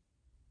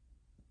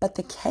 But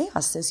the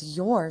chaos is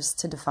yours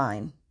to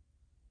define.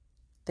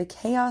 The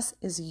chaos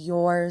is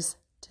yours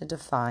to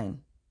define.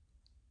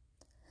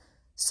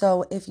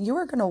 So if you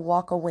are going to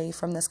walk away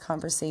from this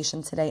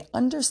conversation today,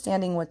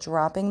 understanding what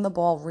dropping the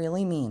ball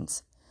really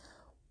means,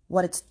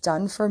 what it's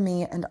done for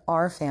me and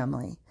our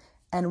family,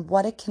 and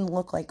what it can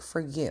look like for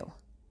you,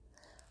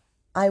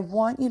 I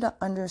want you to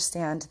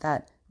understand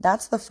that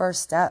that's the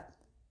first step.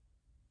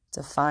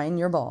 Define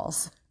your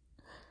balls.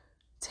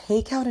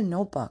 Take out a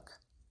notebook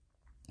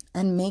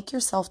and make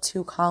yourself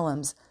 2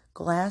 columns,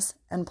 glass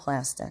and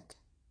plastic.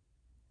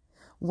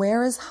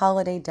 Where is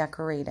holiday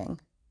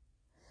decorating?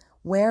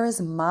 Where is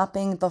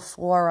mopping the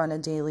floor on a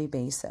daily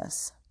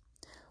basis?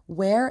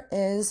 Where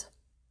is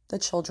the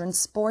children's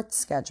sports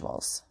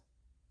schedules?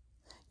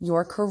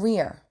 Your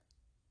career?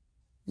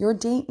 Your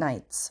date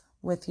nights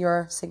with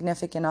your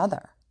significant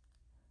other?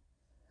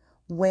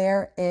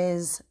 Where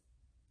is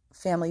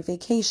family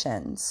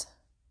vacations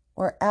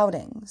or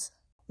outings?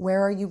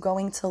 Where are you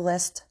going to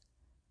list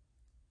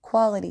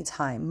quality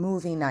time,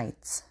 movie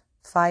nights,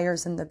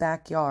 fires in the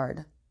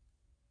backyard?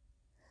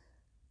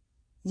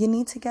 You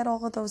need to get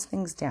all of those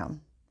things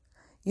down.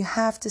 You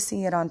have to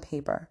see it on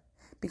paper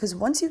because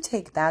once you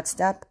take that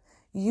step,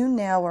 you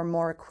now are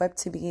more equipped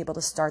to be able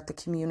to start the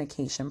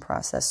communication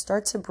process,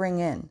 start to bring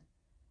in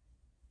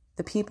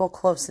the people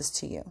closest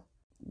to you,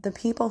 the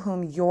people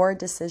whom your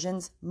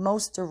decisions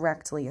most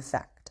directly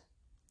affect.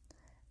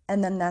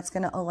 And then that's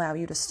going to allow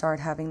you to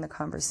start having the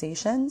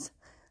conversations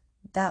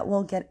that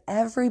will get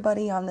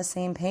everybody on the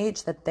same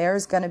page that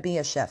there's going to be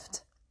a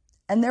shift.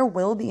 And there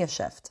will be a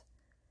shift.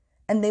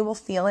 And they will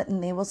feel it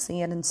and they will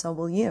see it and so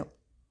will you.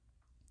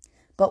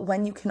 But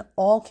when you can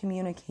all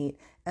communicate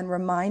and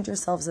remind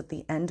yourselves of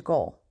the end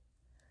goal,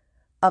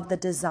 of the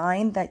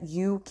design that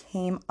you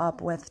came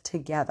up with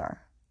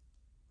together,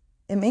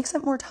 It makes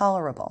it more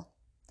tolerable.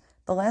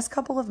 The last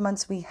couple of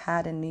months we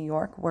had in New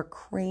York were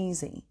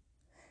crazy.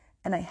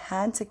 And I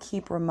had to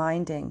keep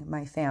reminding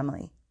my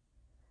family,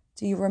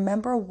 do you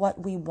remember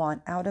what we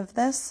want out of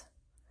this?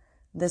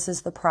 This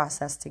is the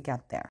process to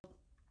get there.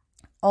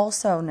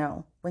 Also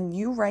know, when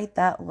you write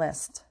that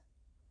list,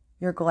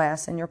 your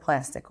glass and your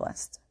plastic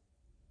list,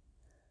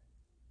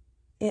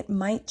 it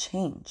might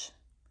change.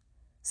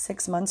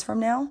 6 months from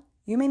now,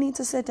 you may need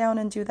to sit down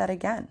and do that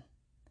again.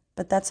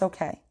 But that's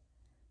okay.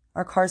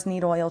 Our cars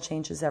need oil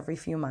changes every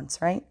few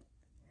months, right?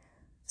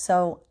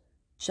 So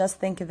just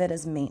think of it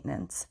as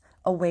maintenance,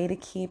 a way to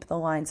keep the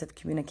lines of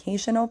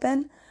communication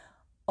open,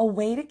 a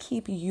way to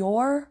keep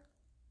your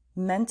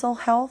mental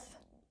health,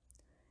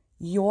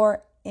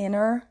 your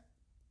inner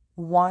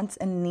wants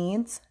and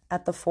needs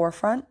at the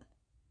forefront.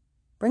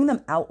 Bring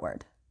them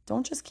outward.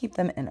 Don't just keep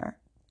them inner.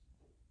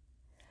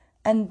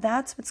 And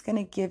that's what's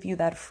going to give you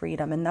that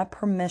freedom and that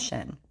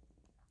permission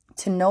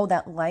to know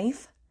that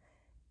life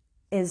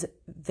is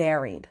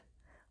varied.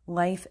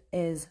 Life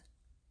is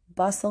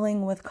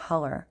bustling with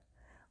color.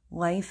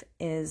 Life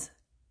is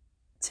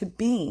to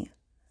be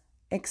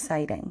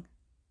exciting,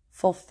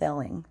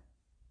 fulfilling,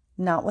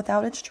 not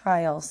without its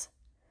trials,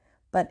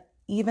 but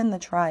even the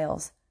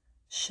trials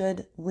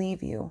should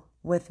leave you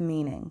with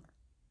meaning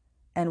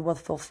and with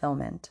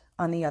fulfillment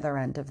on the other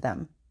end of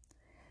them.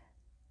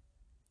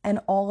 And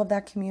all of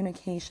that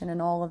communication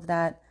and all of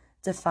that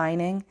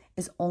defining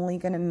is only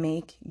going to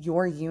make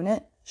your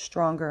unit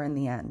stronger in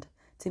the end,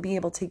 to be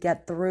able to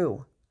get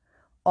through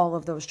all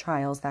of those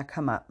trials that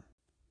come up.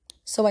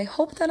 So I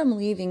hope that I'm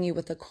leaving you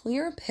with a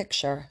clear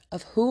picture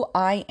of who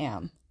I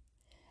am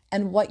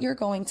and what you're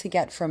going to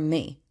get from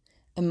me.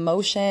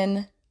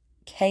 Emotion,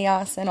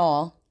 chaos, and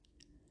all.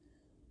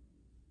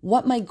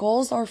 What my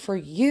goals are for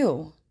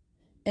you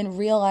in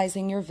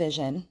realizing your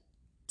vision,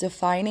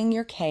 defining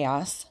your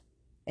chaos,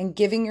 and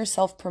giving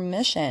yourself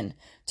permission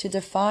to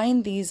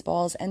define these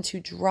balls and to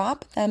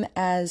drop them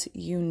as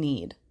you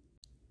need.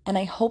 And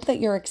I hope that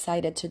you're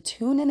excited to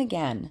tune in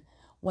again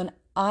when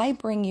I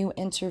bring you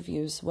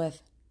interviews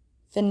with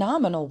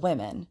phenomenal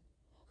women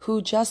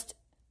who just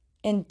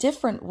in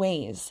different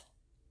ways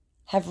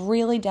have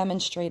really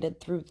demonstrated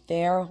through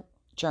their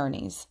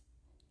journeys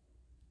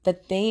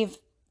that they've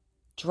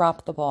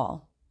dropped the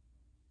ball,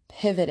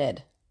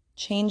 pivoted,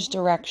 changed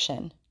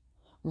direction,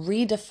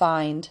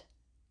 redefined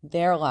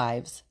their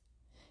lives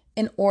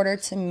in order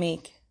to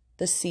make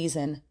the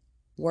season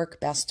work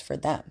best for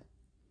them.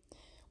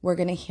 We're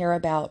going to hear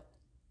about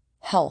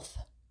health.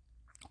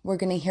 We're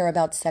going to hear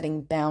about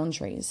setting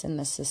boundaries in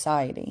this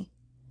society.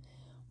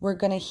 We're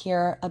going to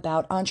hear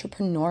about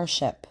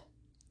entrepreneurship.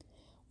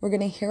 We're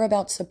going to hear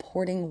about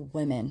supporting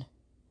women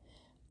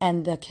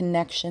and the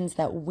connections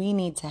that we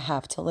need to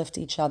have to lift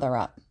each other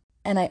up.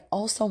 And I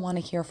also want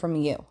to hear from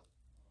you.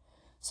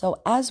 So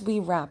as we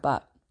wrap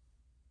up,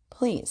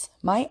 please,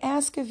 my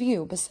ask of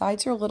you,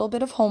 besides your little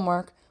bit of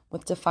homework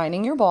with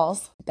defining your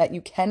balls, that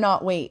you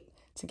cannot wait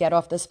to get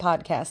off this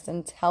podcast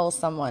and tell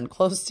someone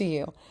close to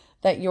you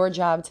that your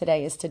job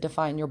today is to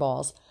define your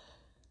balls.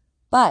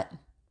 But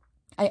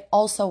I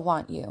also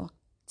want you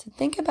to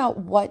think about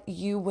what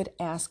you would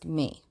ask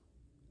me,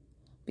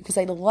 because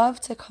I'd love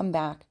to come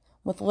back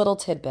with little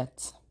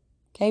tidbits,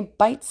 okay?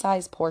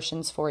 Bite-sized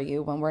portions for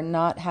you when we're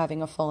not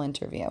having a full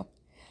interview.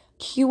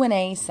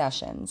 Q&A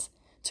sessions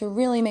to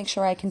really make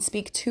sure I can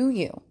speak to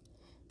you,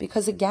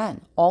 because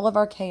again, all of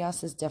our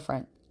chaos is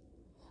different.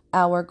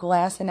 Our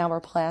glass and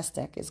our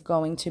plastic is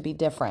going to be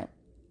different.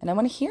 And I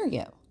want to hear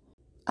you.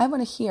 I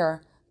want to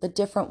hear the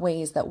different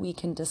ways that we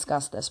can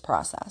discuss this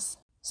process.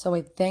 So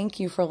I thank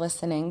you for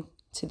listening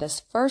to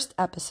this first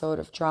episode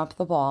of Drop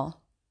the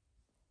Ball.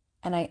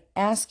 And I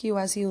ask you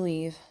as you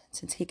leave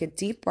to take a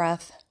deep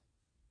breath,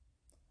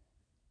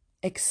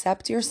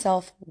 accept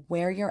yourself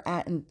where you're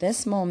at in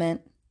this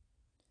moment,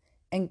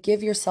 and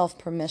give yourself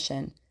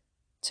permission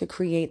to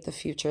create the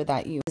future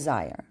that you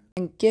desire.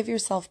 And give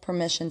yourself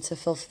permission to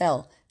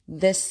fulfill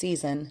this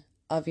season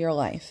of your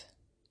life.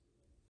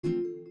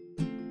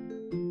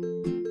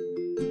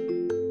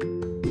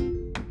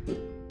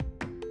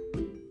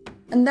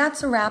 And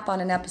that's a wrap on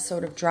an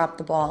episode of Drop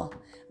the Ball.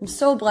 I'm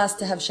so blessed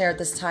to have shared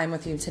this time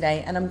with you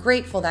today, and I'm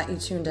grateful that you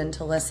tuned in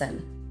to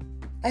listen.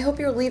 I hope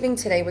you're leaving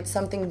today with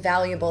something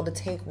valuable to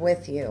take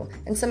with you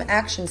and some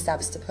action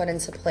steps to put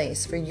into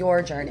place for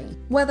your journey.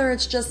 Whether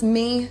it's just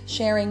me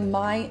sharing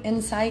my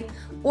insight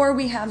or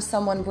we have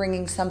someone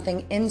bringing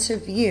something into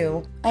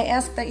view, I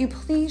ask that you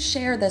please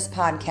share this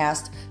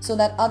podcast so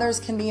that others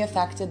can be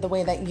affected the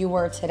way that you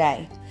were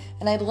today.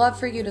 And I'd love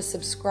for you to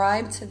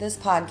subscribe to this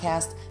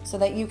podcast so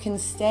that you can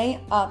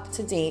stay up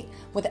to date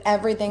with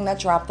everything that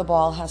Drop the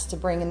Ball has to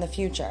bring in the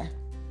future.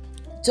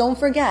 Don't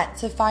forget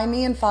to find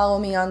me and follow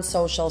me on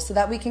social so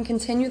that we can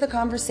continue the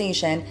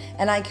conversation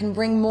and I can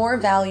bring more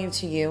value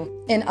to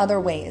you in other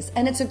ways.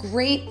 And it's a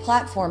great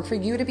platform for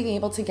you to be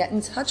able to get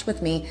in touch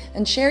with me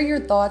and share your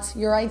thoughts,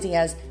 your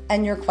ideas,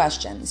 and your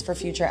questions for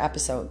future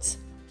episodes.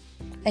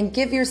 And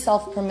give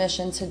yourself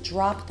permission to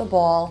drop the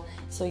ball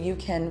so you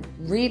can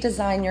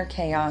redesign your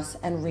chaos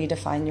and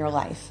redefine your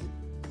life.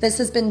 This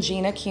has been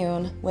Gina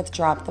Kuehne with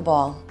Drop the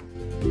Ball.